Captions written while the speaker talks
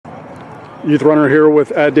Youth runner here with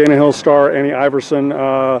Dana Hill star Annie Ivarsson.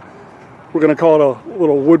 We're going to call it a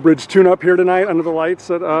little Woodbridge tune-up here tonight under the lights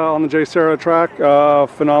on the JSerra track.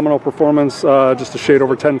 Phenomenal performance, just a shade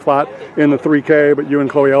over 10 flat in the 3K, but you and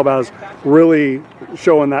Chloe Elbaz really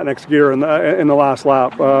showing that next gear in the last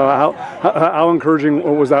lap. How encouraging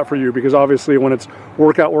was that for you? Because obviously when it's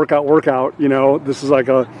workout, you know, this is like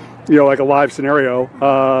a live scenario.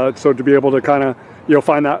 So to be able to kind of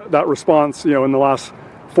find that response, in the last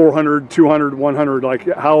 400, 200, 100, like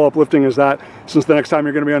how uplifting is that, since the next time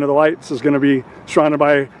you're going to be under the lights is going to be surrounded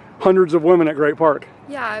by hundreds of women at Great Park?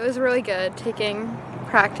 Yeah, it was really good taking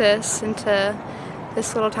practice into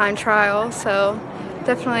this little time trial, so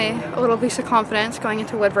definitely a little boost of confidence going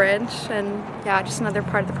into Woodbridge, and yeah, just another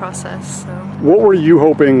part of the process. So what were you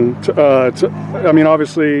hoping to I mean,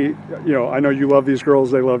 obviously, I know you love these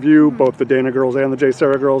girls, they love you, both the Dana girls and the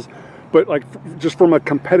JSerra girls, but like just from a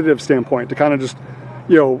competitive standpoint, to kind of just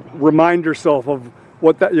remind yourself of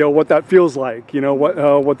what that feels like,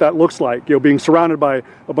 what that looks like, being surrounded by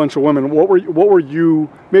a bunch of women. What were you,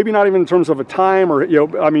 maybe not even in terms of a time, or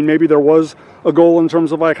I mean, maybe there was a goal in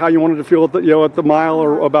terms of like how you wanted to feel at the mile,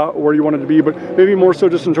 or about where you wanted to be, but maybe more so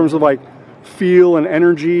just in terms of like feel and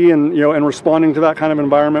energy and and responding to that kind of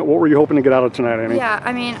environment. What were you hoping to get out of tonight, Annie? Yeah,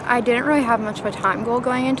 I mean, I didn't really have much of a time goal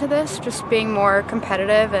going into this, just being more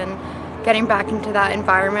competitive and getting back into that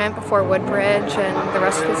environment before Woodbridge and the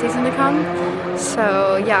rest of the season to come.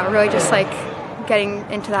 So yeah, really just like getting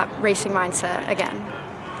into that racing mindset again.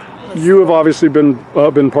 You have obviously been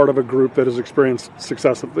part of a group that has experienced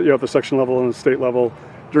success at the section level and the state level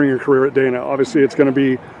during your career at Dana. Obviously it's going to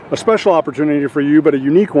be a special opportunity for you, but a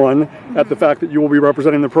unique one at the fact that you will be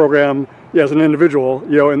representing the program as an individual,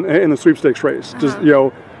 in the sweepstakes race. Just,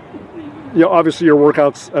 obviously your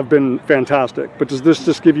workouts have been fantastic, but does this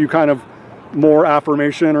just give you kind of more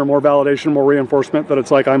affirmation or more validation, more reinforcement that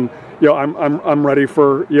it's like I'm ready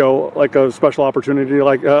for like a special opportunity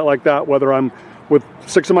like that, whether I'm with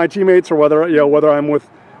 6 of my teammates or whether I'm with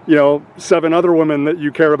 7 other women that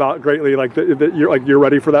you care about greatly, like that you're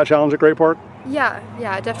ready for that challenge at Great Park?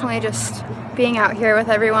 Yeah, definitely. Just being out here with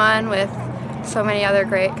everyone, with so many other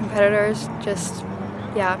great competitors, just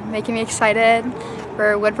making me excited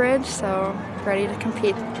for Woodbridge, so ready to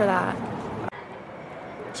compete for that.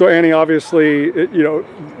 So Annie, obviously,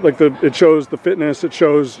 it shows the fitness, it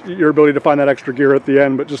shows your ability to find that extra gear at the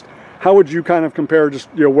end, but just how would you kind of compare just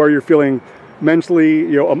where you're feeling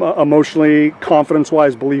mentally, emotionally,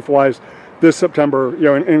 confidence-wise, belief-wise this September,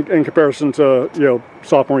 in comparison to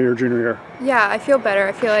sophomore year, junior year? Yeah, I feel better.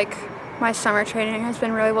 I feel like my summer training has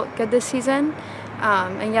been really good this season,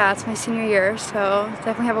 and yeah, it's my senior year, so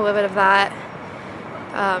definitely have a little bit of that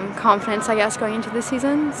confidence, I guess, going into the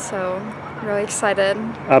season. So really excited.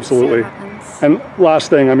 Absolutely. And last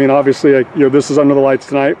thing, I mean, obviously, this is under the lights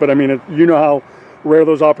tonight, but I mean, how rare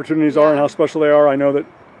those opportunities are and how special they are. I know that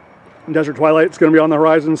Desert Twilight is going to be on the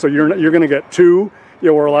horizon, so you're going to get 2,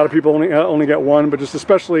 where a lot of people only get 1, but just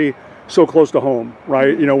especially so close to home,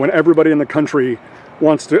 right? When everybody in the country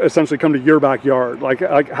wants to essentially come to your backyard, like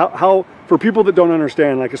how for people that don't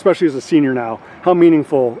understand, like especially as a senior now, how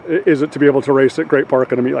meaningful is it to be able to race at Great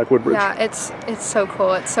Park at a meet like Woodbridge? Yeah, it's so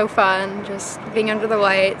cool. It's so fun, just being under the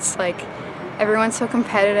lights. Like everyone's so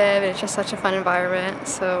competitive. It's just such a fun environment.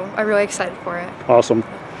 So I'm really excited for it. Awesome.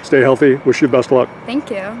 Stay healthy. Wish you the best of luck. Thank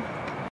you.